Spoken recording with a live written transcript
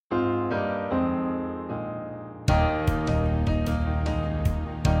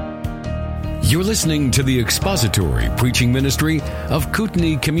You're listening to the expository preaching ministry of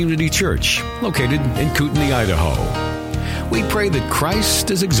Kootenai Community Church, located in Kootenai, Idaho. We pray that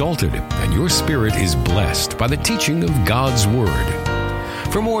Christ is exalted and your spirit is blessed by the teaching of God's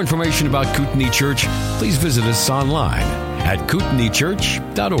Word. For more information about Kootenai Church, please visit us online at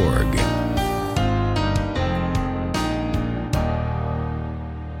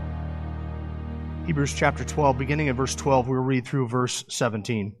kootenaichurch.org. Hebrews chapter 12, beginning at verse 12, we'll read through verse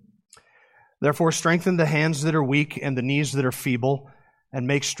 17. Therefore strengthen the hands that are weak and the knees that are feeble, and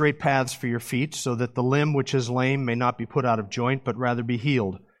make straight paths for your feet, so that the limb which is lame may not be put out of joint, but rather be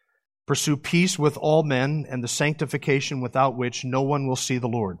healed. Pursue peace with all men, and the sanctification without which no one will see the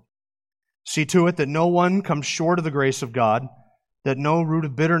Lord. See to it that no one comes short of the grace of God, that no root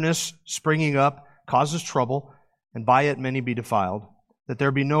of bitterness springing up causes trouble, and by it many be defiled. That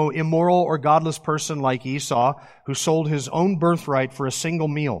there be no immoral or godless person like Esau, who sold his own birthright for a single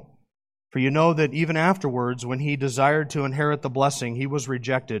meal. For you know that even afterwards, when he desired to inherit the blessing, he was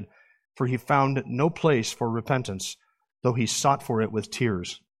rejected, for he found no place for repentance, though he sought for it with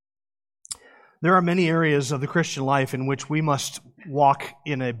tears. There are many areas of the Christian life in which we must walk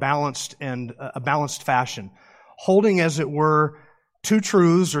in a balanced fashion, holding, as it were, two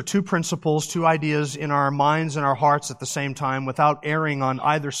truths or two principles, two ideas in our minds and our hearts at the same time, without erring on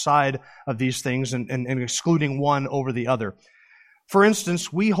either side of these things and excluding one over the other. For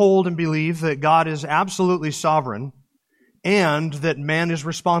instance, we hold and believe that God is absolutely sovereign and that man is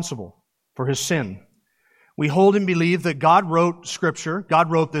responsible for his sin. We hold and believe that God wrote Scripture, God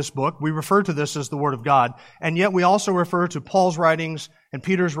wrote this book. We refer to this as the Word of God, and yet we also refer to Paul's writings and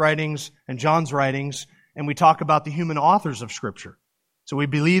Peter's writings and John's writings, and we talk about the human authors of Scripture. So we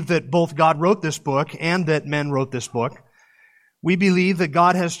believe that both God wrote this book and that men wrote this book. We believe that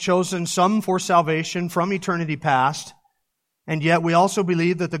God has chosen some for salvation from eternity past, and yet we also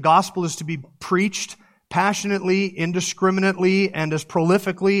believe that the gospel is to be preached passionately, indiscriminately, and as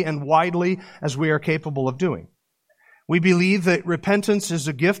prolifically and widely as we are capable of doing. We believe that repentance is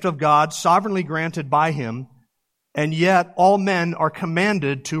a gift of God, sovereignly granted by Him, and yet all men are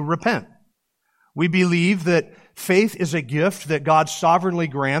commanded to repent. We believe that faith is a gift that God sovereignly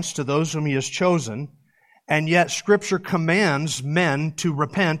grants to those whom He has chosen, and yet Scripture commands men to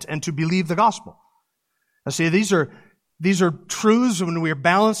repent and to believe the gospel. Now see, these are truths. When we are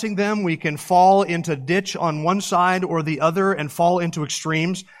balancing them, we can fall into ditch on one side or the other and fall into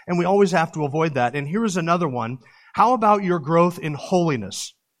extremes, and we always have to avoid that. And here is another one. How about your growth in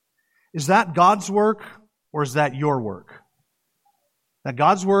holiness? Is that God's work or is that your work? Is that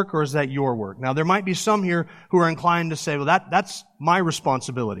God's work or is that your work? Now, there might be some here who are inclined to say, well, that's my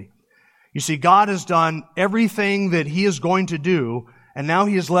responsibility. You see, God has done everything that He is going to do, and now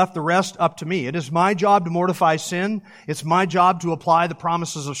He has left the rest up to me. It is my job to mortify sin. It's my job to apply the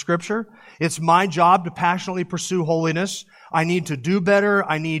promises of Scripture. It's my job to passionately pursue holiness. I need to do better.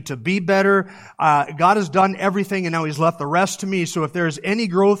 I need to be better. God has done everything, and now He's left the rest to me. So if there is any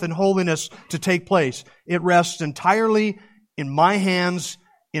growth in holiness to take place, it rests entirely in my hands,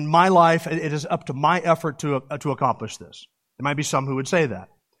 in my life. It is up to my effort to accomplish this. There might be some who would say that.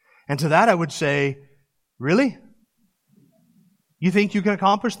 And to that I would say, really? You think you can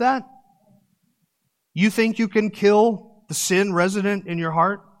accomplish that? You think you can kill the sin resident in your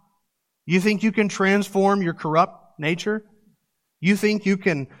heart? You think you can transform your corrupt nature? You think you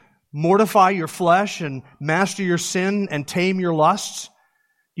can mortify your flesh and master your sin and tame your lusts?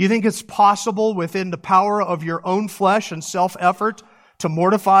 Do you think it's possible within the power of your own flesh and self-effort to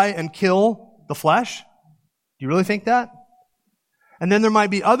mortify and kill the flesh? Do you really think that? And then there might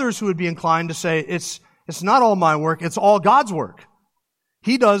be others who would be inclined to say, it's not all my work, it's all God's work.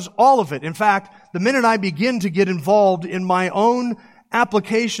 He does all of it. In fact, the minute I begin to get involved in my own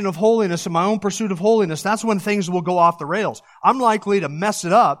application of holiness and my own pursuit of holiness, that's when things will go off the rails. I'm likely to mess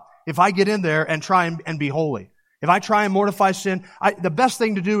it up if I get in there and try and be holy. If I try and mortify sin, the best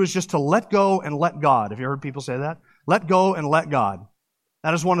thing to do is just to let go and let God. Have you heard people say that? Let go and let God.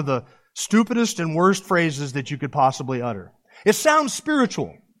 That is one of the stupidest and worst phrases that you could possibly utter. It sounds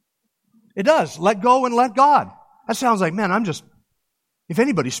spiritual. It does. Let go and let God. That sounds like, man, if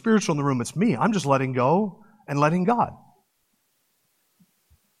anybody's spiritual in the room, it's me. I'm just letting go and letting God.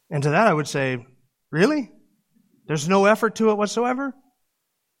 And to that I would say, really? There's no effort to it whatsoever?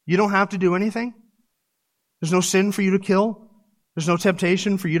 You don't have to do anything? There's no sin for you to kill? There's no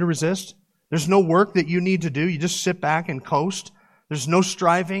temptation for you to resist? There's no work that you need to do? You just sit back and coast? There's no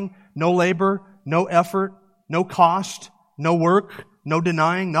striving, no labor, no effort, no cost, no work, no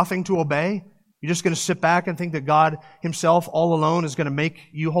denying, nothing to obey? You're just going to sit back and think that God Himself all alone is going to make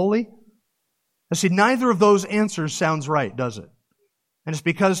you holy? Now see, neither of those answers sounds right, does it? And it's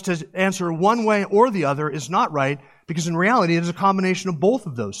because to answer one way or the other is not right, because in reality it is a combination of both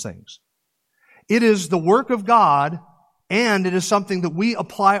of those things. It is the work of God, and it is something that we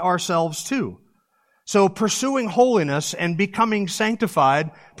apply ourselves to. So pursuing holiness and becoming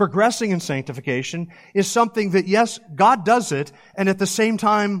sanctified, progressing in sanctification, is something that, yes, God does it, and at the same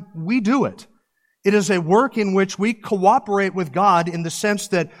time, we do it. It is a work in which we cooperate with God in the sense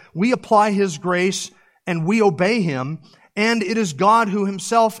that we apply His grace and we obey Him, and it is God who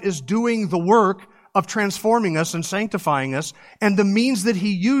Himself is doing the work of transforming us and sanctifying us, and the means that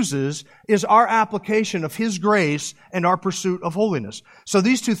He uses is our application of His grace and our pursuit of holiness. So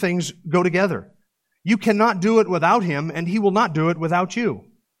these two things go together. You cannot do it without Him, and He will not do it without you.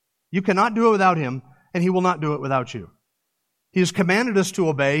 You cannot do it without Him, and He will not do it without you. He has commanded us to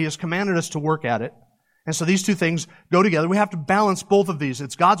obey. He has commanded us to work at it. And so these two things go together. We have to balance both of these.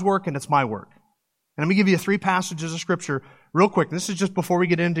 It's God's work and it's my work. And let me give you 3 passages of Scripture real quick. This is just before we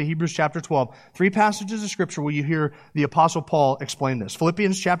get into Hebrews chapter 12. 3 passages of Scripture where you hear the Apostle Paul explain this.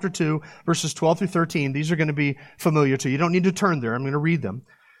 Philippians chapter 2, verses 12 through 13. These are going to be familiar to you. You don't need to turn there. I'm going to read them.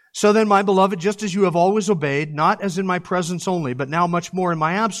 So then, my beloved, just as you have always obeyed, not as in my presence only, but now much more in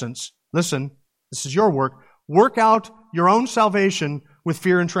my absence, listen, this is your work, work out your own salvation with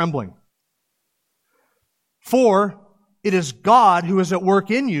fear and trembling. For it is God who is at work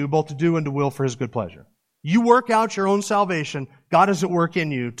in you, both to do and to will for His good pleasure. You work out your own salvation. God is at work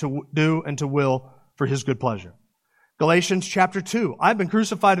in you to do and to will for His good pleasure. Galatians chapter 2. I've been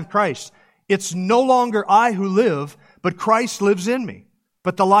crucified with Christ. It's no longer I who live, but Christ lives in me.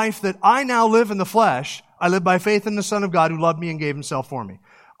 But the life that I now live in the flesh, I live by faith in the Son of God who loved me and gave Himself for me.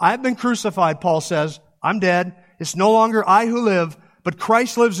 I've been crucified, Paul says. I'm dead. It's no longer I who live, but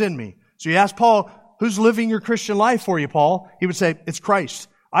Christ lives in me. So you ask Paul, who's living your Christian life for you, Paul? He would say, it's Christ.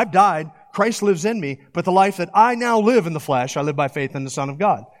 I've died. Christ lives in me, but the life that I now live in the flesh, I live by faith in the Son of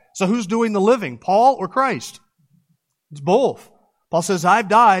God. So who's doing the living, Paul or Christ? It's both. Paul says, I've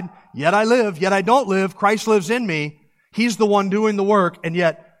died, yet I live, yet I don't live. Christ lives in me. He's the one doing the work, and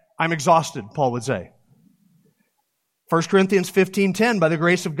yet I'm exhausted, Paul would say. 1 Corinthians 15:10, by the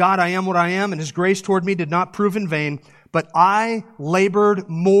grace of God I am what I am, and His grace toward me did not prove in vain, but I labored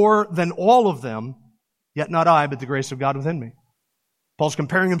more than all of them, yet not I, but the grace of God within me. Paul's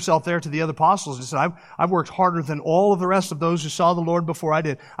comparing himself there to the other apostles. He said, I've worked harder than all of the rest of those who saw the Lord before I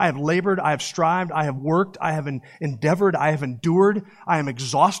did. I have labored, I have strived, I have worked, I have endeavored, I have endured, I am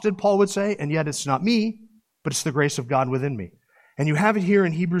exhausted, Paul would say, and yet it's not me, but it's the grace of God within me. And you have it here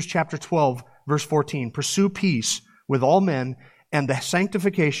in Hebrews chapter 12, verse 14. Pursue peace with all men and the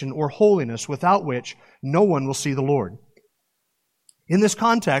sanctification or holiness without which no one will see the Lord. In this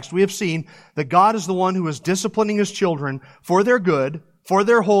context, we have seen that God is the one who is disciplining His children for their good, for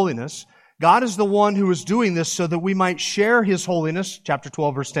their holiness. God is the one who is doing this so that we might share His holiness, chapter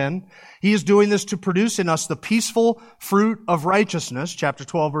 12, verse 10. He is doing this to produce in us the peaceful fruit of righteousness, chapter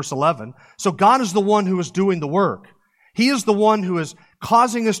 12, verse 11. So God is the one who is doing the work. He is the one who is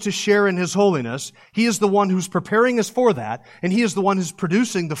causing us to share in His holiness. He is the one who's preparing us for that, and He is the one who's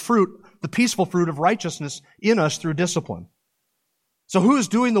producing the fruit, the peaceful fruit of righteousness in us through discipline. So who is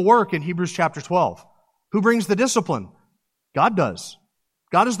doing the work in Hebrews chapter 12? Who brings the discipline? God does.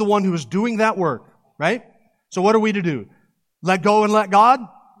 God is the one who is doing that work, right? So what are we to do? Let go and let God?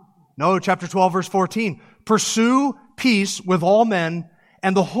 No, chapter 12, verse 14. Pursue peace with all men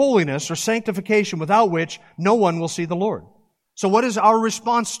and the holiness or sanctification without which no one will see the Lord. So what is our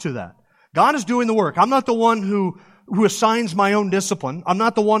response to that? God is doing the work. I'm not the one who assigns my own discipline. I'm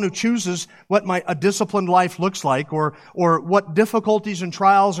not the one who chooses what a disciplined life looks like or what difficulties and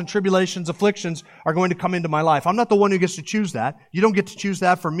trials and tribulations, afflictions are going to come into my life. I'm not the one who gets to choose that. You don't get to choose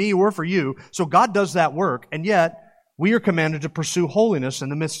that for me or for you. So God does that work, and yet we are commanded to pursue holiness in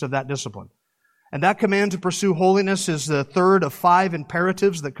the midst of that discipline. And that command to pursue holiness is the third of 5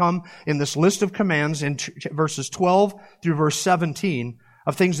 imperatives that come in this list of commands in verses 12 through verse 17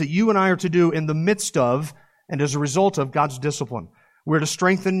 of things that you and I are to do in the midst of and as a result of God's discipline. We're to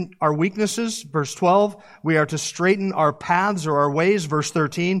strengthen our weaknesses, verse 12. We are to straighten our paths or our ways, verse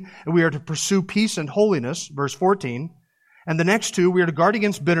 13. And we are to pursue peace and holiness, verse 14. And the next two, we are to guard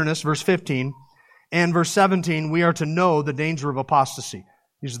against bitterness, verse 15. And verse 17, we are to know the danger of apostasy.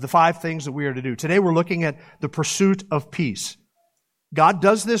 These are the 5 things that we are to do. Today we're looking at the pursuit of peace. God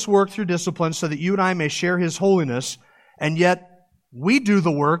does this work through discipline so that you and I may share His holiness, and yet we do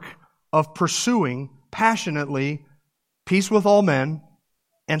the work of pursuing passionately peace with all men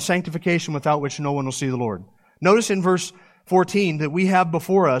and sanctification without which no one will see the Lord. Notice in verse 14 that we have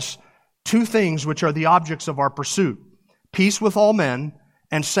before us 2 things which are the objects of our pursuit. Peace with all men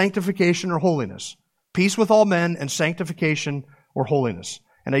and sanctification or holiness. Peace with all men and sanctification or holiness.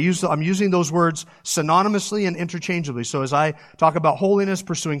 And I'm using those words synonymously and interchangeably. So as I talk about holiness,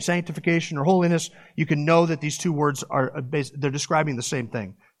 pursuing sanctification or holiness, you can know that these two words they're describing the same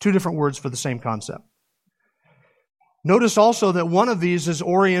thing. Two different words for the same concept. Notice also that one of these is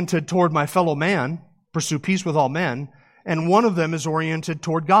oriented toward my fellow man, pursue peace with all men, and one of them is oriented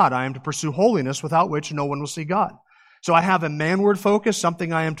toward God. I am to pursue holiness, without which no one will see God. So I have a manward focus,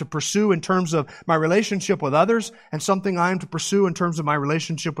 something I am to pursue in terms of my relationship with others, and something I am to pursue in terms of my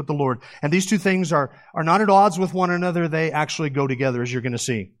relationship with the Lord. And these two things are not at odds with one another. They actually go together, as you're going to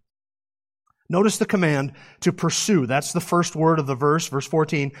see. Notice the command to pursue. That's the first word of the verse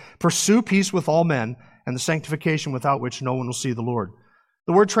 14. Pursue peace with all men, and the sanctification without which no one will see the Lord.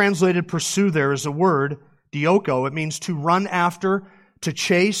 The word translated pursue there is a word, dioko. It means to run after, to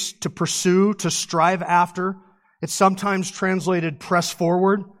chase, to pursue, to strive after. It's sometimes translated press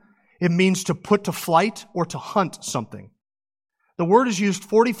forward. It means to put to flight or to hunt something. The word is used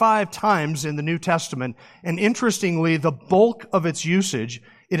 45 times in the New Testament, and interestingly, the bulk of its usage,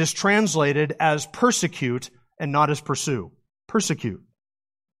 it is translated as persecute and not as pursue. Persecute.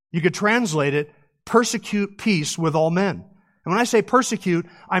 You could translate it, persecute peace with all men. And when I say persecute,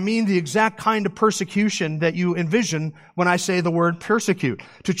 I mean the exact kind of persecution that you envision when I say the word persecute.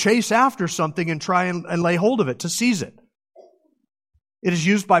 To chase after something and try and lay hold of it, to seize it. It is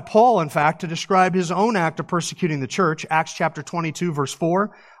used by Paul, in fact, to describe his own act of persecuting the church. Acts chapter 22, verse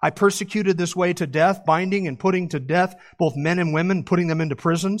 4. I persecuted this way to death, binding and putting to death both men and women, putting them into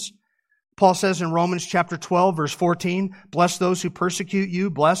prisons. Paul says in Romans chapter 12, verse 14, bless those who persecute you,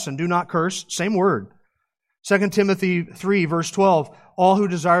 bless and do not curse. Same word. 2 Timothy 3, verse 12, all who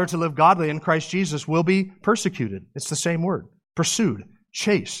desire to live godly in Christ Jesus will be persecuted. It's the same word. Pursued,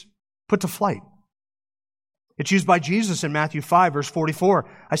 chase, put to flight. It's used by Jesus in Matthew 5, verse 44.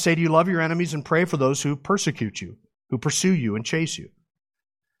 I say to you, love your enemies and pray for those who persecute you, who pursue you and chase you.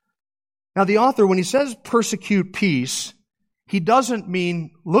 Now the author, when he says persecute peace, he doesn't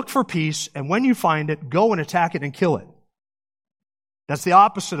mean look for peace and when you find it, go and attack it and kill it. That's the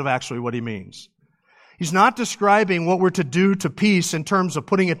opposite of actually what he means. He's not describing what we're to do to peace in terms of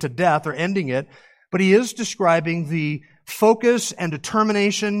putting it to death or ending it, but he is describing the focus and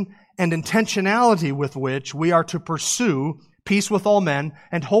determination and intentionality with which we are to pursue peace with all men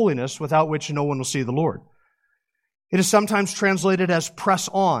and holiness without which no one will see the Lord. It is sometimes translated as press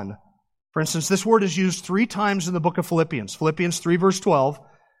on. For instance, this word is used 3 times in the book of Philippians. Philippians 3, verse 12.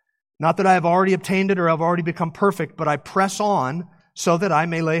 Not that I have already obtained it or have already become perfect, but I press on so that I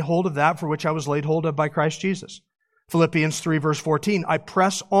may lay hold of that for which I was laid hold of by Christ Jesus. Philippians 3, verse 14, I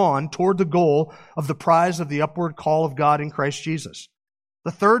press on toward the goal of the prize of the upward call of God in Christ Jesus.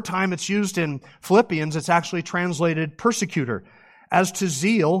 The third time it's used in Philippians, it's actually translated persecutor. As to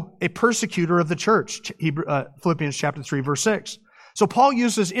zeal, a persecutor of the church. Philippians chapter 3, verse 6. So Paul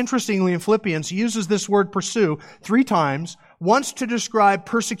uses, interestingly in Philippians, he uses this word pursue 3 times, once to describe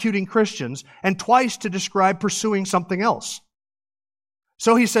persecuting Christians and twice to describe pursuing something else.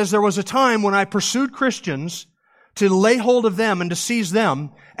 So he says, there was a time when I pursued Christians to lay hold of them and to seize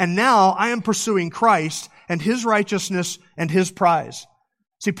them, and now I am pursuing Christ and His righteousness and His prize.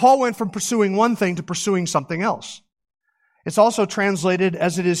 See, Paul went from pursuing one thing to pursuing something else. It's also translated,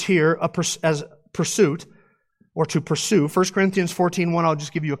 as it is here, as pursuit, or to pursue. 1 Corinthians 14:1, I'll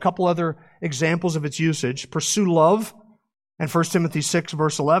just give you a couple other examples of its usage. Pursue love, and 1 Timothy 6,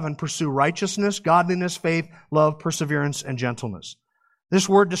 verse 11, pursue righteousness, godliness, faith, love, perseverance, and gentleness. This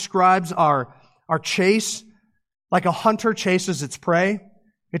word describes our chase like a hunter chases its prey.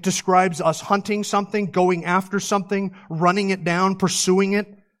 It describes us hunting something, going after something, running it down, pursuing it.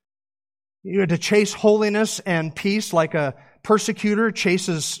 You had to chase holiness and peace like a persecutor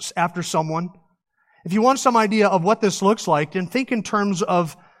chases after someone. If you want some idea of what this looks like, then think in terms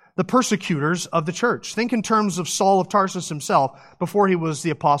of the persecutors of the church. Think in terms of Saul of Tarsus himself before he was the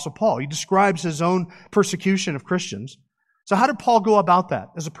Apostle Paul. He describes his own persecution of Christians. So how did Paul go about that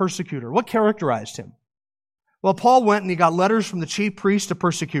as a persecutor? What characterized him? Well, Paul went and he got letters from the chief priests to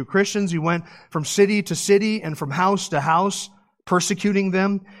persecute Christians. He went from city to city and from house to house, persecuting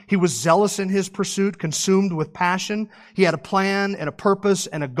them. He was zealous in his pursuit, consumed with passion. He had a plan and a purpose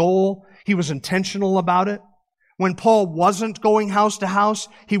and a goal. He was intentional about it. When Paul wasn't going house to house,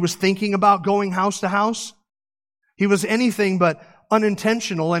 he was thinking about going house to house. He was anything but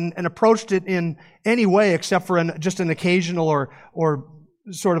unintentional and approached it in any way except for just an occasional or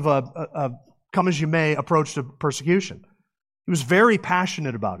sort of a come-as-you-may approach to persecution. He was very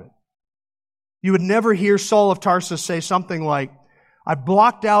passionate about it. You would never hear Saul of Tarsus say something like, I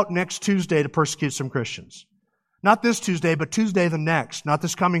blocked out next Tuesday to persecute some Christians. Not this Tuesday, but Tuesday the next. Not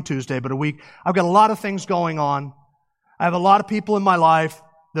this coming Tuesday, but a week. I've got a lot of things going on. I have a lot of people in my life,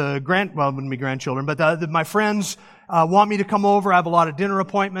 well, it wouldn't be grandchildren, but my friends want me to come over. I have a lot of dinner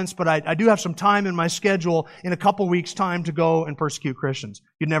appointments, but I do have some time in my schedule in a couple weeks' time to go and persecute Christians.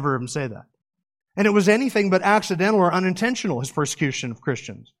 You'd never hear him say that. And it was anything but accidental or unintentional, his persecution of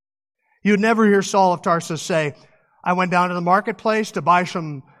Christians. You would never hear Saul of Tarsus say, I went down to the marketplace to buy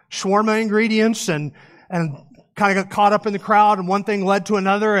some shawarma ingredients and kind of got caught up in the crowd, and one thing led to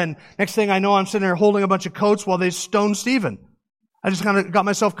another, and next thing I know, I'm sitting there holding a bunch of coats while they stoned Stephen. I just kind of got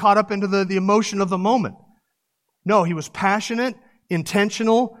myself caught up into the emotion of the moment. No, he was passionate,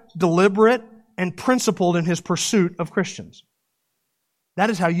 intentional, deliberate, and principled in his pursuit of Christians. That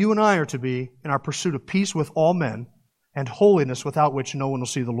is how you and I are to be in our pursuit of peace with all men and holiness without which no one will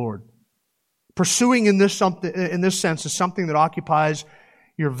see the Lord. Pursuing in this sense is something that occupies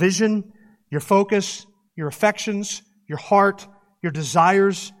your vision, your focus, your affections, your heart, your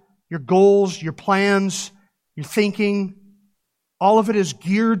desires, your goals, your plans, your thinking. All of it is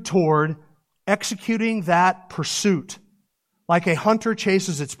geared toward executing that pursuit. Like a hunter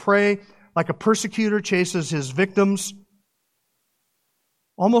chases its prey, like a persecutor chases his victims,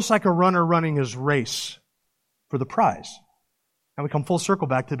 almost like a runner running his race for the prize. And we come full circle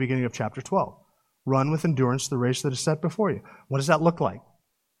back to the beginning of chapter 12. Run with endurance the race that is set before you. What does that look like?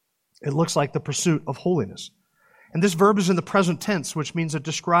 It looks like the pursuit of holiness. And this verb is in the present tense, which means it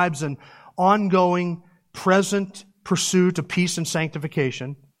describes an ongoing, present pursuit of peace and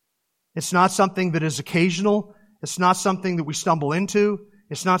sanctification. It's not something that is occasional. It's not something that we stumble into.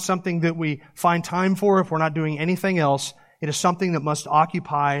 It's not something that we find time for if we're not doing anything else. It is something that must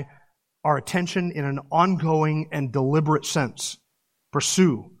occupy our attention in an ongoing and deliberate sense.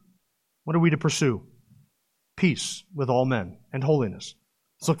 Pursue. What are we to pursue? Peace with all men and holiness.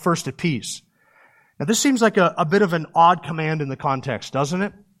 Let's look first at peace. Now, this seems like a bit of an odd command in the context, doesn't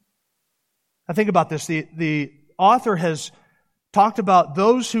it? Now, think about this. The author has talked about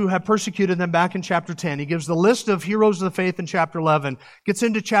those who have persecuted them back in chapter 10. He gives the list of heroes of the faith in chapter 11, gets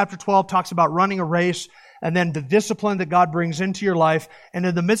into chapter 12, talks about running a race, and then the discipline that God brings into your life. And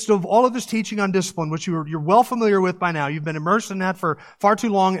in the midst of all of this teaching on discipline, which you're well familiar with by now, you've been immersed in that for far too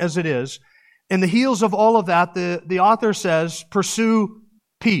long as it is, in the heels of all of that, the author says, pursue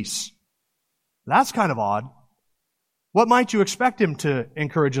peace. That's kind of odd. What might you expect him to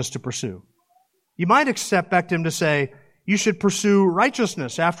encourage us to pursue? You might expect him to say, you should pursue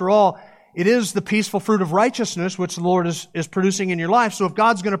righteousness. After all, it is the peaceful fruit of righteousness which the Lord is producing in your life. So if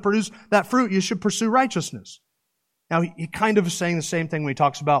God's going to produce that fruit, you should pursue righteousness. Now, he kind of is saying the same thing when he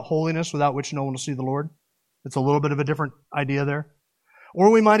talks about holiness without which no one will see the Lord. It's a little bit of a different idea there. Or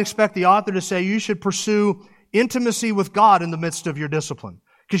we might expect the author to say you should pursue intimacy with God in the midst of your discipline.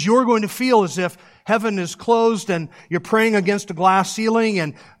 Because you're going to feel as if heaven is closed and you're praying against a glass ceiling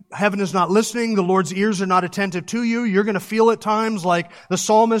and heaven is not listening, the Lord's ears are not attentive to you. You're going to feel at times like the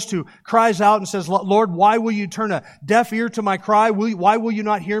psalmist who cries out and says, Lord, why will you turn a deaf ear to my cry? Why will you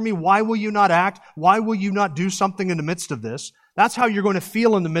not hear me? Why will you not act? Why will you not do something in the midst of this? That's how you're going to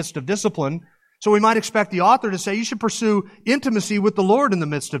feel in the midst of discipline. So we might expect the author to say you should pursue intimacy with the Lord in the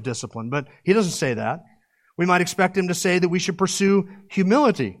midst of discipline, but he doesn't say that. We might expect him to say that we should pursue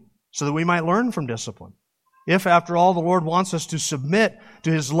humility so that we might learn from discipline. If, after all, the Lord wants us to submit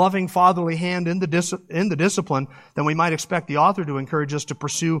to His loving fatherly hand in the discipline, then we might expect the author to encourage us to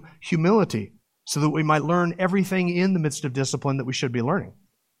pursue humility so that we might learn everything in the midst of discipline that we should be learning.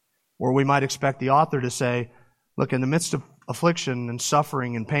 Or we might expect the author to say, look, in the midst of affliction and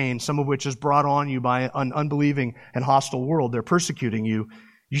suffering and pain, some of which is brought on you by an unbelieving and hostile world, they're persecuting you,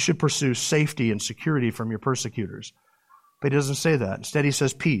 you should pursue safety and security from your persecutors. But he doesn't say that. Instead, he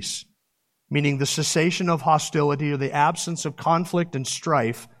says peace, meaning the cessation of hostility or the absence of conflict and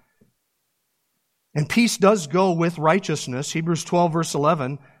strife. And peace does go with righteousness. Hebrews 12, verse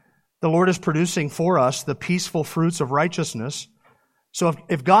 11, the Lord is producing for us the peaceful fruits of righteousness. So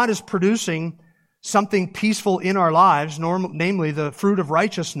if God is producing something peaceful in our lives, namely the fruit of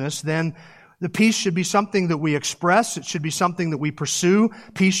righteousness, then the peace should be something that we express. It should be something that we pursue.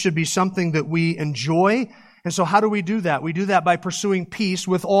 Peace should be something that we enjoy. And so how do we do that? We do that by pursuing peace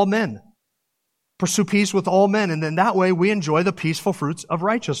with all men. Pursue peace with all men, and then that way we enjoy the peaceful fruits of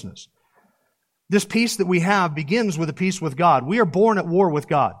righteousness. This peace that we have begins with a peace with God. We are born at war with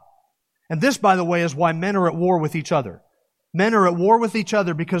God. And this, by the way, is why men are at war with each other. Men are at war with each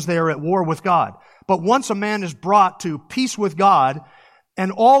other because they are at war with God. But once a man is brought to peace with God,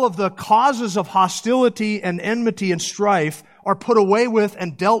 and all of the causes of hostility and enmity and strife are put away with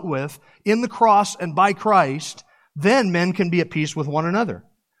and dealt with in the cross and by Christ, then men can be at peace with one another.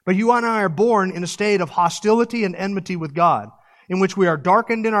 But you and I are born in a state of hostility and enmity with God, in which we are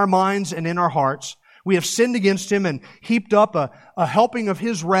darkened in our minds and in our hearts. We have sinned against Him and heaped up a helping of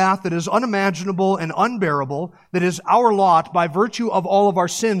His wrath that is unimaginable and unbearable, that is our lot by virtue of all of our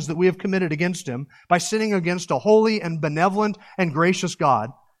sins that we have committed against Him, by sinning against a holy and benevolent and gracious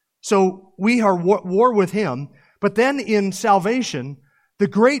God. So we are at war with Him. But then in salvation, the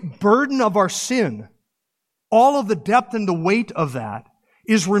great burden of our sin, all of the depth and the weight of that,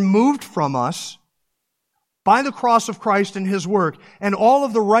 is removed from us by the cross of Christ and His work, and all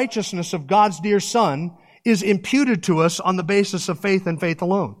of the righteousness of God's dear Son is imputed to us on the basis of faith and faith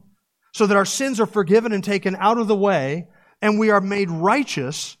alone. So that our sins are forgiven and taken out of the way, and we are made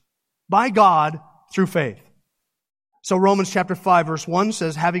righteous by God through faith. So Romans chapter 5 verse 1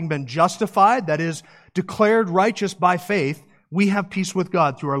 says, having been justified, that is, declared righteous by faith, we have peace with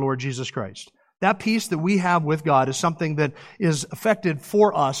God through our Lord Jesus Christ. That peace that we have with God is something that is effected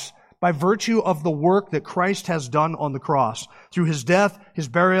for us by virtue of the work that Christ has done on the cross. Through His death, His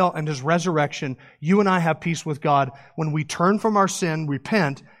burial, and His resurrection, you and I have peace with God when we turn from our sin,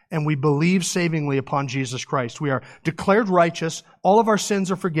 repent, and we believe savingly upon Jesus Christ. We are declared righteous, all of our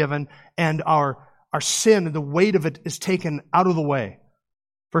sins are forgiven, and our sin and the weight of it is taken out of the way.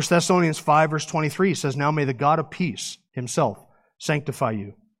 1 Thessalonians 5 verse 23 says, now may the God of peace Himself sanctify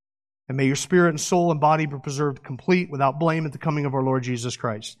you. And may your spirit and soul and body be preserved complete without blame at the coming of our Lord Jesus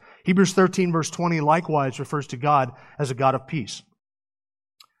Christ. Hebrews 13 verse 20 likewise refers to God as a God of peace.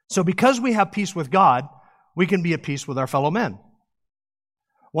 So because we have peace with God, we can be at peace with our fellow men.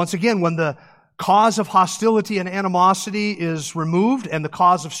 Once again, when the cause of hostility and animosity is removed and the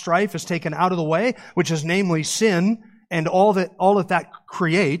cause of strife is taken out of the way, which is namely sin and all that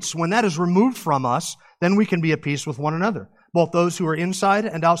creates, when that is removed from us, then we can be at peace with one another, both those who are inside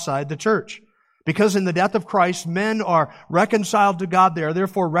and outside the church. Because in the death of Christ, men are reconciled to God. They are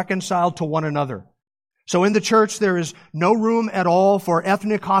therefore reconciled to one another. So in the church, there is no room at all for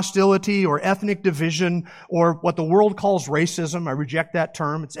ethnic hostility or ethnic division or what the world calls racism. I reject that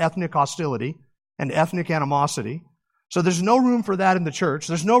term. It's ethnic hostility and ethnic animosity. So there's no room for that in the church.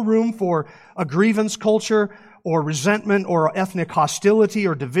 There's no room for a grievance culture or resentment or ethnic hostility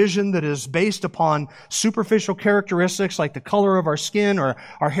or division that is based upon superficial characteristics like the color of our skin or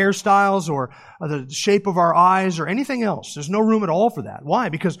our hairstyles or the shape of our eyes or anything else. There's no room at all for that. Why?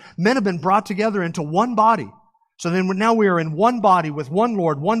 Because men have been brought together into one body. So then now we are in one body with one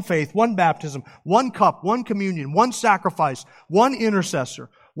Lord, one faith, one baptism, one cup, one communion, one sacrifice, one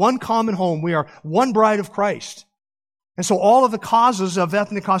intercessor, one common home. We are one bride of Christ. And so all of the causes of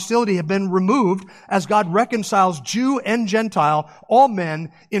ethnic hostility have been removed as God reconciles Jew and Gentile, all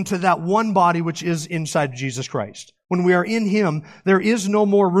men, into that one body which is inside Jesus Christ. When we are in Him, there is no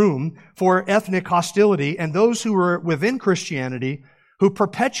more room for ethnic hostility, and those who are within Christianity, who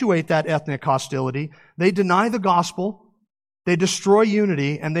perpetuate that ethnic hostility, they deny the gospel, they destroy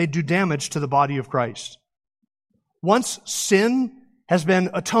unity, and they do damage to the body of Christ. Once sin has been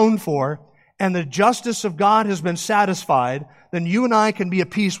atoned for, and the justice of God has been satisfied, then you and I can be at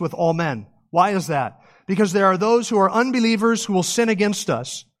peace with all men. Why is that? Because there are those who are unbelievers who will sin against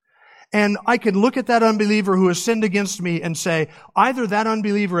us. And I can look at that unbeliever who has sinned against me and say, either that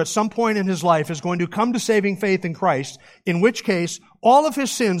unbeliever at some point in his life is going to come to saving faith in Christ, in which case all of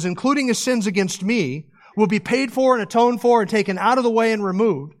his sins, including his sins against me, will be paid for and atoned for and taken out of the way and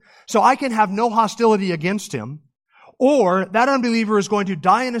removed. So I can have no hostility against him. Or that unbeliever is going to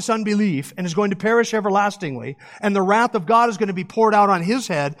die in his unbelief and is going to perish everlastingly, and the wrath of God is going to be poured out on his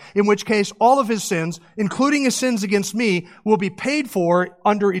head, in which case all of his sins, including his sins against me, will be paid for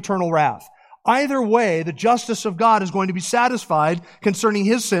under eternal wrath. Either way, the justice of God is going to be satisfied concerning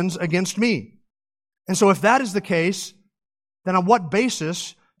his sins against me. And so if that is the case, then on what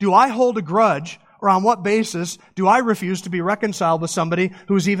basis do I hold a grudge, or on what basis do I refuse to be reconciled with somebody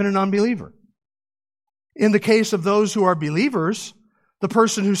who is even an unbeliever? In the case of those who are believers, the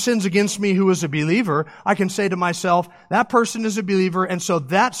person who sins against me who is a believer, I can say to myself, that person is a believer, and so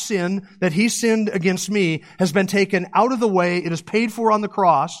that sin that he sinned against me has been taken out of the way. It is paid for on the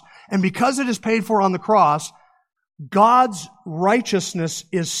cross, and because it is paid for on the cross, God's righteousness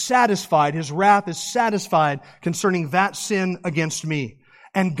is satisfied. His wrath is satisfied concerning that sin against me.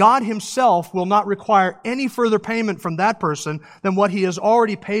 And God Himself will not require any further payment from that person than what He has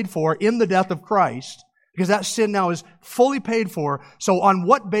already paid for in the death of Christ. Because that sin now is fully paid for. So on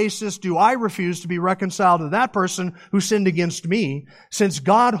what basis do I refuse to be reconciled to that person who sinned against me? Since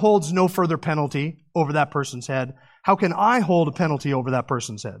God holds no further penalty over that person's head, how can I hold a penalty over that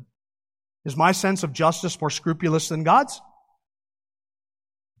person's head? Is my sense of justice more scrupulous than God's?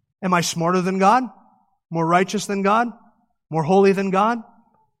 Am I smarter than God? More righteous than God? More holy than God?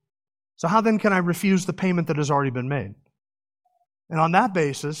 So how then can I refuse the payment that has already been made? And on that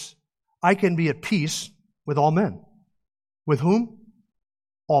basis, I can be at peace with all men. With whom?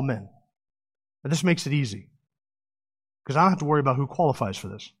 All men. Now, this makes it easy, because I don't have to worry about who qualifies for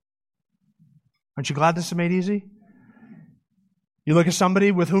this. Aren't you glad this is made easy? You look at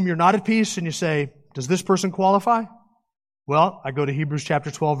somebody with whom you're not at peace and you say, does this person qualify? Well, I go to Hebrews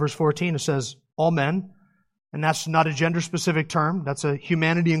chapter 12, verse 14. It says, all men, and that's not a gender-specific term. That's a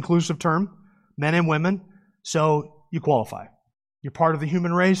humanity-inclusive term, men and women. So you qualify. You're part of the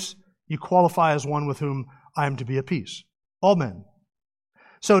human race. You qualify as one with whom I am to be at peace. All men.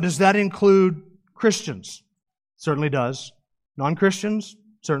 So does that include Christians? Certainly does. Non-Christians?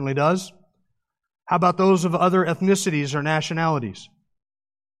 Certainly does. How about those of other ethnicities or nationalities?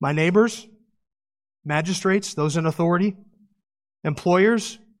 My neighbors? Magistrates? Those in authority?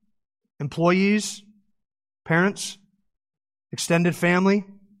 Employers? Employees? Parents? Extended family?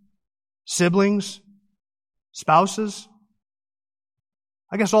 Siblings? Spouses?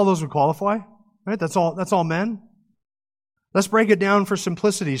 I guess all those would qualify, right? That's all men. Let's break it down for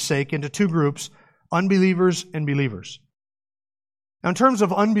simplicity's sake into two groups, unbelievers and believers. Now, in terms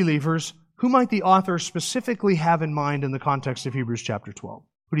of unbelievers, who might the author specifically have in mind in the context of Hebrews chapter 12?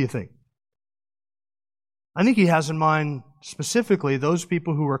 Who do you think? I think he has in mind specifically those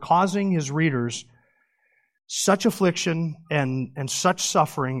people who are causing his readers such affliction and such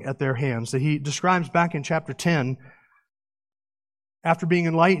suffering at their hands that he describes back in chapter 10. After being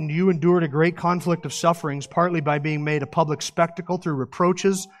enlightened, you endured a great conflict of sufferings, partly by being made a public spectacle through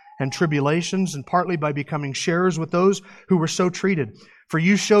reproaches and tribulations, and partly by becoming sharers with those who were so treated. For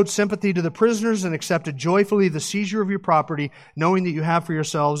you showed sympathy to the prisoners and accepted joyfully the seizure of your property, knowing that you have for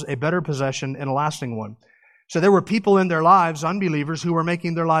yourselves a better possession and a lasting one. So there were people in their lives, unbelievers, who were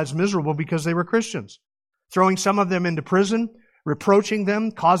making their lives miserable because they were Christians, throwing some of them into prison, reproaching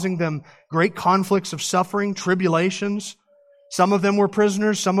them, causing them great conflicts of suffering, tribulations. Some of them were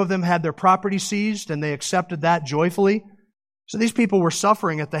prisoners, some of them had their property seized, and they accepted that joyfully. So these people were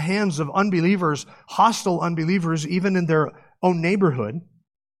suffering at the hands of unbelievers, hostile unbelievers, even in their own neighborhood.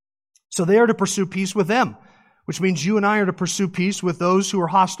 So they are to pursue peace with them, which means you and I are to pursue peace with those who are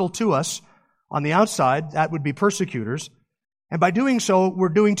hostile to us on the outside. That would be persecutors. And by doing so, we're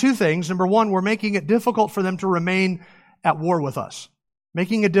doing two things. Number one, we're making it difficult for them to remain at war with us.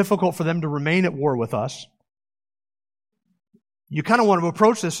 Making it difficult for them to remain at war with us. You kind of want to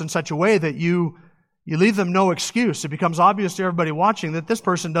approach this in such a way that you leave them no excuse. It becomes obvious to everybody watching that this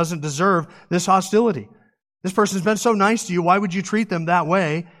person doesn't deserve this hostility. This person's been so nice to you, why would you treat them that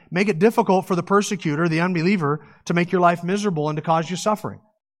way? Make it difficult for the persecutor, the unbeliever, to make your life miserable and to cause you suffering.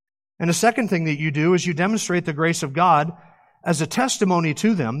 And the second thing that you do is you demonstrate the grace of God as a testimony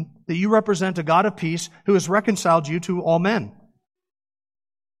to them that you represent a God of peace who has reconciled you to all men.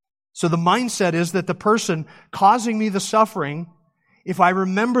 So the mindset is that the person causing me the suffering, if I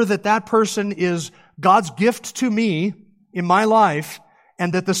remember that that person is God's gift to me in my life,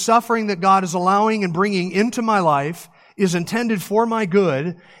 and that the suffering that God is allowing and bringing into my life is intended for my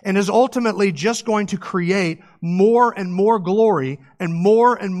good and is ultimately just going to create more and more glory and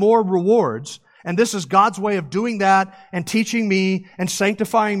more rewards. And this is God's way of doing that and teaching me and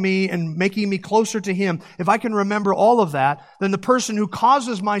sanctifying me and making me closer to Him. If I can remember all of that, then the person who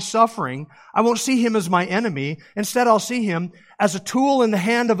causes my suffering, I won't see him as my enemy. Instead, I'll see him as a tool in the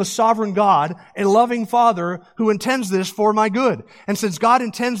hand of a sovereign God, a loving Father who intends this for my good. And since God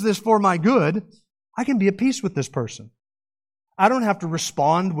intends this for my good, I can be at peace with this person. I don't have to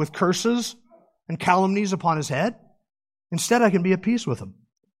respond with curses and calumnies upon his head. Instead, I can be at peace with him.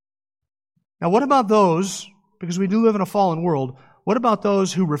 Now, what about those, because we do live in a fallen world, what about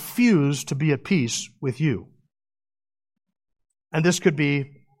those who refuse to be at peace with you? And this could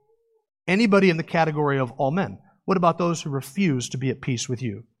be anybody in the category of all men. What about those who refuse to be at peace with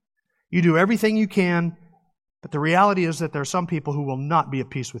you? You do everything you can, but the reality is that there are some people who will not be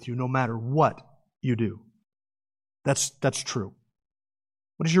at peace with you no matter what you do. That's true.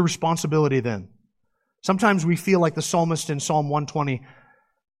 What is your responsibility then? Sometimes we feel like the psalmist in Psalm 120.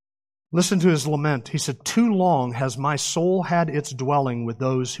 Listen to his lament. He said, "Too long has my soul had its dwelling with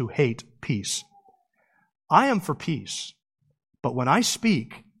those who hate peace. I am for peace, but when I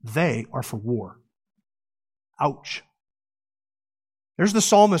speak, they are for war." Ouch. There's the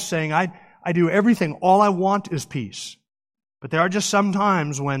psalmist saying, I do everything. All I want is peace. But there are just some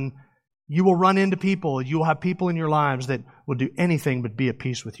times when you will run into people, you will have people in your lives that will do anything but be at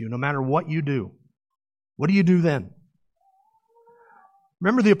peace with you, no matter what you do. What do you do then?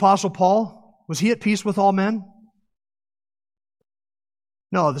 Remember the Apostle Paul? Was he at peace with all men?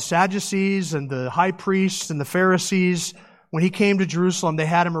 No, the Sadducees and the high priests and the Pharisees, when he came to Jerusalem, they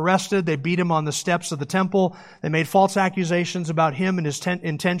had him arrested. They beat him on the steps of the temple. They made false accusations about him and his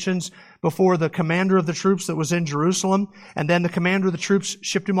intentions before the commander of the troops that was in Jerusalem. And then the commander of the troops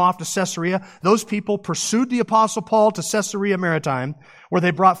shipped him off to Caesarea. Those people pursued the Apostle Paul to Caesarea Maritime, where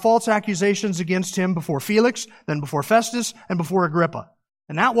they brought false accusations against him before Felix, then before Festus, and before Agrippa.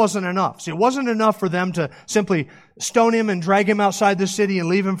 And that wasn't enough. See, it wasn't enough for them to simply stone him and drag him outside the city and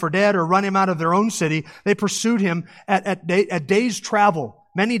leave him for dead or run him out of their own city. They pursued him at days' travel,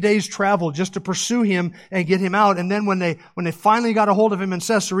 many days' travel, just to pursue him and get him out. And then when they finally got a hold of him in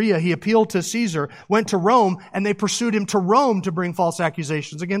Caesarea, he appealed to Caesar, went to Rome, and they pursued him to Rome to bring false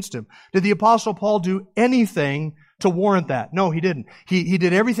accusations against him. Did the Apostle Paul do anything to warrant that? No, he didn't. He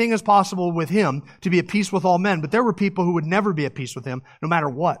did everything as possible with him to be at peace with all men, but there were people who would never be at peace with him, no matter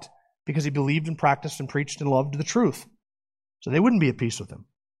what, because he believed and practiced and preached and loved the truth. So they wouldn't be at peace with him.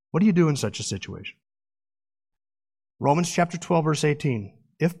 What do you do in such a situation? Romans chapter 12, verse 18.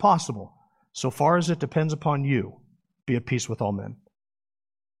 If possible, so far as it depends upon you, be at peace with all men.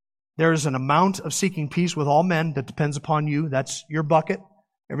 There is an amount of seeking peace with all men that depends upon you. That's your bucket.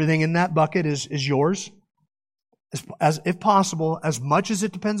 Everything in that bucket is yours. If possible, as much as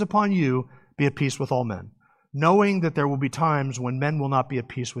it depends upon you, be at peace with all men, knowing that there will be times when men will not be at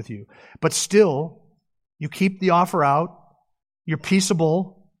peace with you. But still, you keep the offer out, you're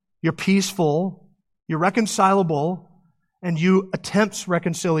peaceable, you're peaceful, you're reconcilable, and you attempt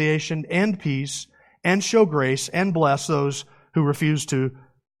reconciliation and peace, and show grace, and bless those who refuse to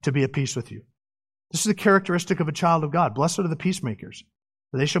be at peace with you. This is the characteristic of a child of God. Blessed are the peacemakers,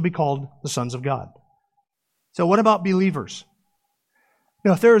 for they shall be called the sons of God. So what about believers?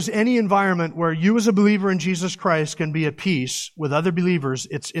 Now, if there is any environment where you as a believer in Jesus Christ can be at peace with other believers,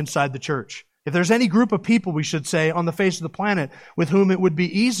 it's inside the church. If there's any group of people, we should say, on the face of the planet with whom it would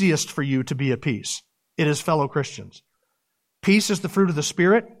be easiest for you to be at peace, it is fellow Christians. Peace is the fruit of the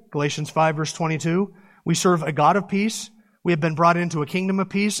Spirit, Galatians 5, verse 22. We serve a God of peace. We have been brought into a kingdom of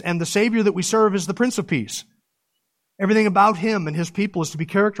peace, and the Savior that we serve is the Prince of Peace. Everything about Him and His people is to be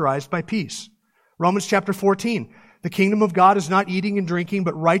characterized by peace. Romans chapter 14, the kingdom of God is not eating and drinking,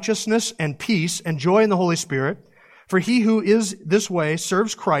 but righteousness and peace and joy in the Holy Spirit. For he who in this way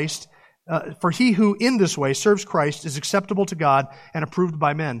serves Christ is acceptable to God and approved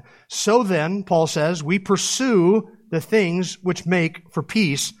by men. So then, Paul says, we pursue the things which make for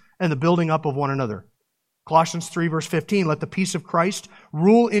peace and the building up of one another. Colossians 3 verse 15, let the peace of Christ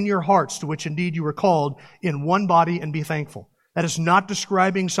rule in your hearts, to which indeed you were called, in one body, and be thankful. That is not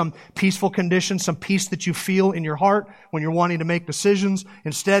describing some peaceful condition, some peace that you feel in your heart when you're wanting to make decisions.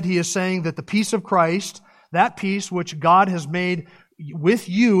 Instead, he is saying that the peace of Christ, that peace which God has made with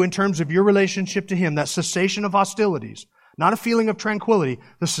you in terms of your relationship to Him, that cessation of hostilities, not a feeling of tranquility,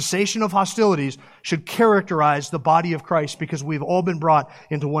 the cessation of hostilities should characterize the body of Christ, because we've all been brought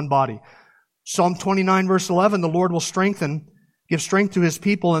into one body. Psalm 29 verse 11, the Lord will give strength to His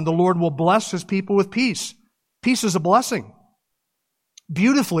people, and the Lord will bless His people with peace. Peace is a blessing.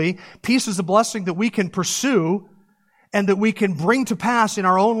 Beautifully, peace is a blessing that we can pursue and that we can bring to pass in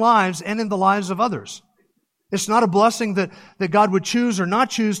our own lives and in the lives of others. It's not a blessing that God would choose or not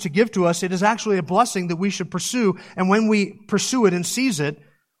choose to give to us. It is actually a blessing that we should pursue. And when we pursue it and seize it,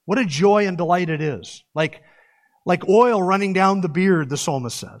 what a joy and delight it is. Like oil running down the beard, the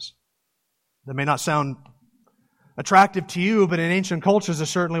psalmist says. That may not sound attractive to you, but in ancient cultures it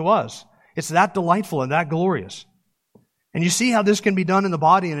certainly was. It's that delightful and that glorious. And you see how this can be done in the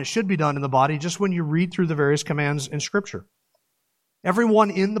body, and it should be done in the body, just when you read through the various commands in Scripture.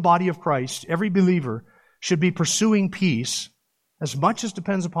 Everyone in the body of Christ, every believer, should be pursuing peace as much as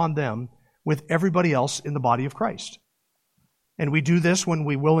depends upon them with everybody else in the body of Christ. And we do this when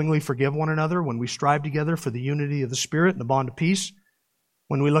we willingly forgive one another, when we strive together for the unity of the Spirit and the bond of peace,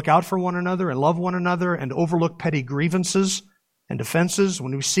 when we look out for one another and love one another and overlook petty grievances and offenses,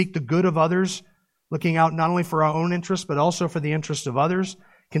 when we seek the good of others, looking out not only for our own interests, but also for the interests of others,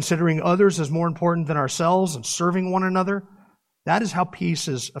 considering others as more important than ourselves and serving one another. That is how peace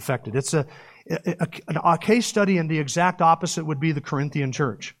is affected. It's a case study, and the exact opposite would be the Corinthian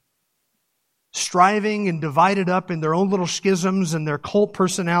church. Striving and divided up in their own little schisms and their cult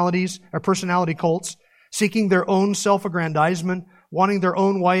personalities, or personality cults, seeking their own self-aggrandizement, wanting their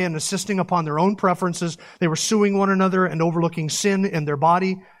own way and insisting upon their own preferences. They were suing one another and overlooking sin in their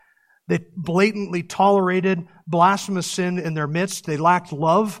body. They blatantly tolerated blasphemous sin in their midst. They lacked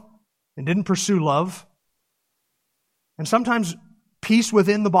love and didn't pursue love. And sometimes peace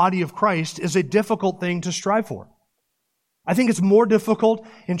within the body of Christ is a difficult thing to strive for. I think it's more difficult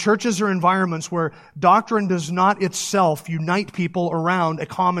in churches or environments where doctrine does not itself unite people around a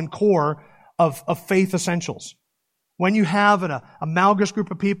common core of faith essentials. When you have an amalgamous group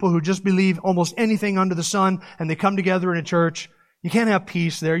of people who just believe almost anything under the sun and they come together in a church, you can't have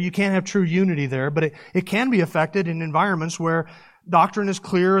peace there. You can't have true unity there. But it can be affected in environments where doctrine is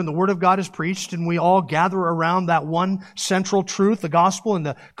clear and the Word of God is preached and we all gather around that one central truth, the gospel, and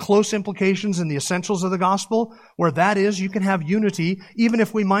the close implications and the essentials of the gospel. Where that is, you can have unity even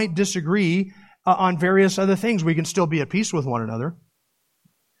if we might disagree on various other things. We can still be at peace with one another.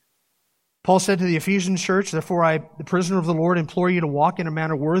 Paul said to the Ephesian church, "Therefore I, the prisoner of the Lord, implore you to walk in a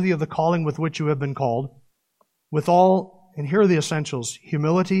manner worthy of the calling with which you have been called, with all," and here are the essentials,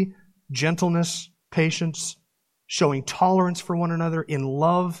 "humility, gentleness, patience, showing tolerance for one another in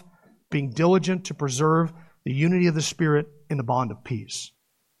love, being diligent to preserve the unity of the Spirit in the bond of peace."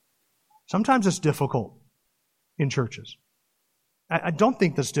 Sometimes it's difficult in churches. I don't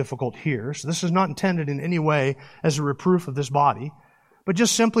think that's difficult here, so this is not intended in any way as a reproof of this body, but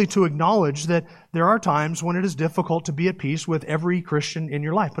just simply to acknowledge that there are times when it is difficult to be at peace with every Christian in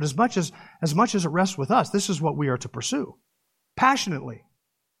your life. But as much as it rests with us, this is what we are to pursue. Passionately.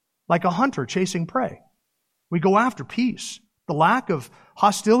 Like a hunter chasing prey. We go after peace. The lack of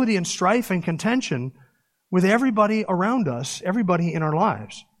hostility and strife and contention with everybody around us, everybody in our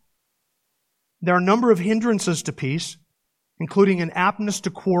lives. There are a number of hindrances to peace, including an aptness to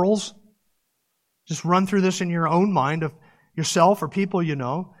quarrels. Just run through this in your own mind of yourself or people you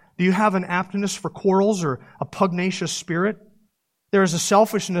know. Do you have an aptness for quarrels or a pugnacious spirit? There is a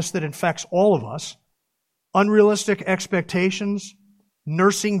selfishness that infects all of us. Unrealistic expectations,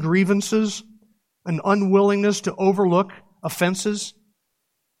 nursing grievances, an unwillingness to overlook offenses,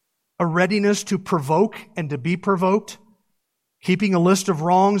 a readiness to provoke and to be provoked, keeping a list of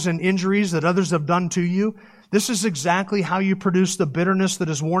wrongs and injuries that others have done to you. This is exactly how you produce the bitterness that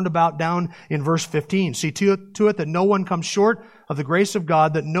is warned about down in verse 15. See to it that no one comes short of the grace of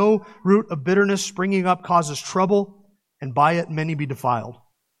God, that no root of bitterness springing up causes trouble, and by it many be defiled.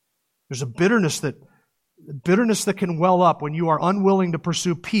 There's a bitterness that can well up when you are unwilling to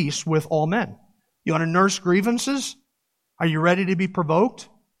pursue peace with all men. You want to nurse grievances? Are you ready to be provoked?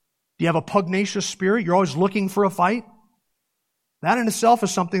 Do you have a pugnacious spirit? You're always looking for a fight? That in itself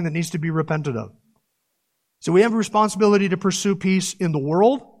is something that needs to be repented of. So we have a responsibility to pursue peace in the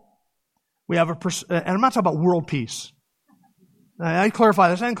world. We have and I'm not talking about world peace. I didn't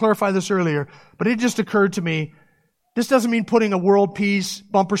clarify this earlier, but it just occurred to me, this doesn't mean putting a world peace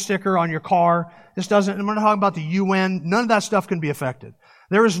bumper sticker on your car. I'm not talking about the UN. None of that stuff can be affected.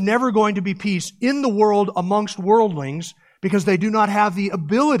 There is never going to be peace in the world amongst worldlings because they do not have the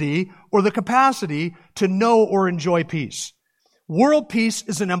ability or the capacity to know or enjoy peace. World peace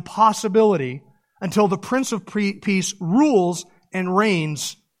is an impossibility until the Prince of Peace rules and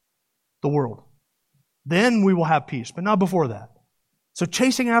reigns the world. Then we will have peace, but not before that. So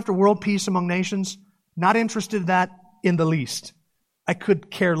chasing after world peace among nations, not interested in that in the least. I could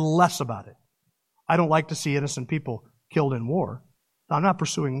care less about it. I don't like to see innocent people killed in war. I'm not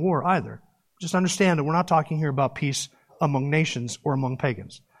pursuing war either. Just understand that we're not talking here about peace among nations or among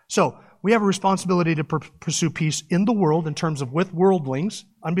pagans. So we have a responsibility to pursue peace in the world in terms of with worldlings,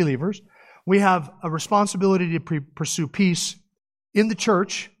 unbelievers. We have a responsibility to pursue peace in the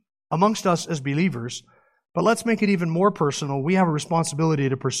church amongst us as believers. But let's make it even more personal. We have a responsibility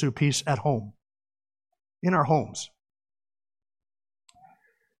to pursue peace at home, in our homes.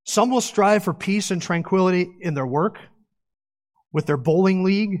 Some will strive for peace and tranquility in their work, with their bowling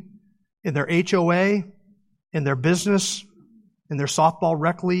league, in their HOA, in their business, in their softball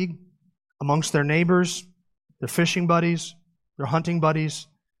rec league, amongst their neighbors, their fishing buddies, their hunting buddies.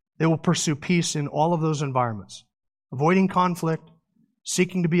 They will pursue peace in all of those environments, avoiding conflict,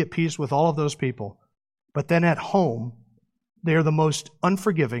 seeking to be at peace with all of those people. But then at home, they are the most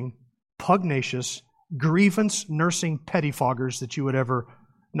unforgiving, pugnacious, grievance-nursing pettifoggers that you would ever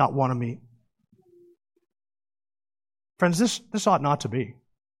not want to meet. Friends, this ought not to be.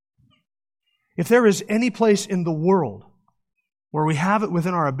 If there is any place in the world where we have it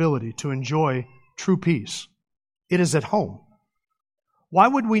within our ability to enjoy true peace, it is at home. Why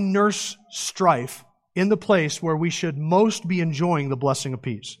would we nurse strife in the place where we should most be enjoying the blessing of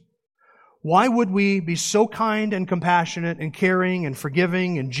peace? Why would we be so kind and compassionate and caring and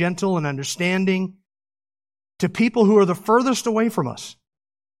forgiving and gentle and understanding to people who are the furthest away from us,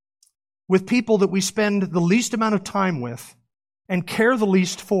 with people that we spend the least amount of time with and care the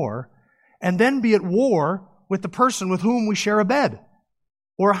least for, and then be at war with the person with whom we share a bed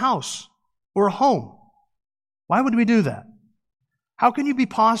or a house or a home? Why would we do that? How can you be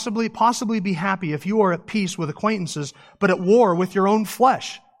possibly be happy if you are at peace with acquaintances, but at war with your own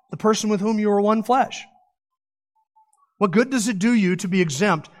flesh, the person with whom you are one flesh? What good does it do you to be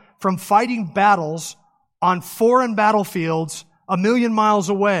exempt from fighting battles on foreign battlefields a million miles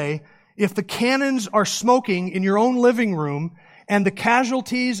away if the cannons are smoking in your own living room and the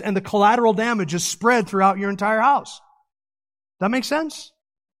casualties and the collateral damage is spread throughout your entire house? That makes sense?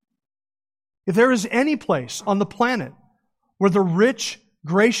 If there is any place on the planet where the rich,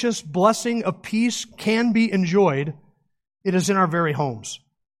 gracious blessing of peace can be enjoyed, it is in our very homes.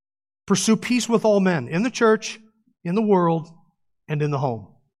 Pursue peace with all men, in the church, in the world, and in the home.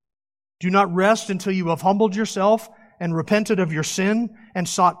 Do not rest until you have humbled yourself and repented of your sin and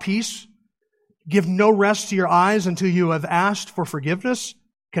sought peace. Give no rest to your eyes until you have asked for forgiveness,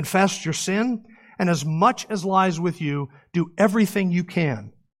 confessed your sin, and as much as lies with you, do everything you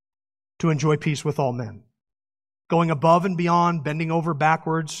can to enjoy peace with all men. Going above and beyond, bending over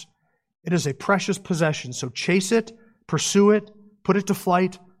backwards, it is a precious possession. So chase it, pursue it, put it to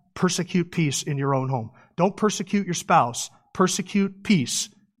flight, persecute peace in your own home. Don't persecute your spouse. Persecute peace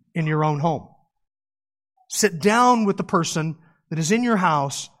in your own home. Sit down with the person that is in your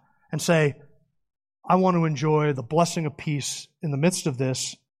house and say, I want to enjoy the blessing of peace in the midst of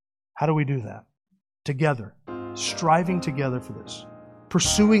this. How do we do that? Together. Striving together for this.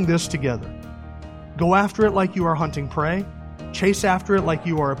 Pursuing this together. Go after it like you are hunting prey. Chase after it like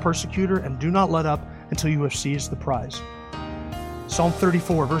you are a persecutor, and do not let up until you have seized the prize. Psalm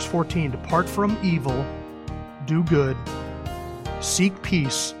 34, verse 14, depart from evil, do good, seek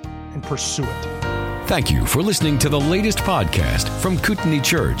peace, and pursue it. Thank you for listening to the latest podcast from Kootenai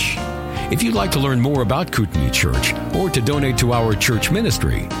Church. If you'd like to learn more about Kootenai Church or to donate to our church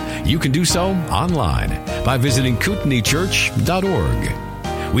ministry, you can do so online by visiting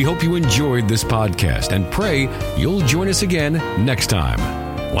kootenaichurch.org. We hope you enjoyed this podcast and pray you'll join us again next time.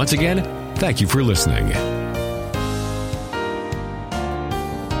 Once again, thank you for listening.